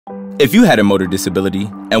If you had a motor disability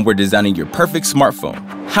and were designing your perfect smartphone,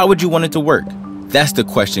 how would you want it to work? That's the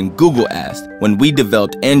question Google asked when we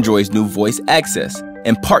developed Android's new voice access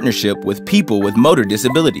in partnership with people with motor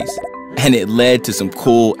disabilities. And it led to some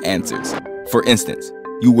cool answers. For instance,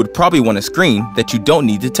 you would probably want a screen that you don't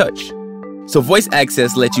need to touch. So voice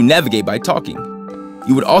access lets you navigate by talking.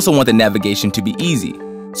 You would also want the navigation to be easy.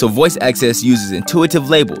 So voice access uses intuitive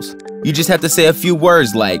labels. You just have to say a few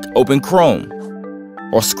words like open Chrome,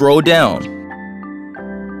 or scroll down,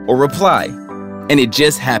 or reply, and it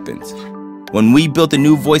just happens. When we built the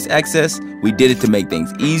new voice access, we did it to make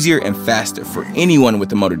things easier and faster for anyone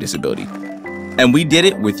with a motor disability. And we did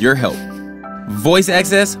it with your help. Voice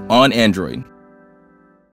access on Android.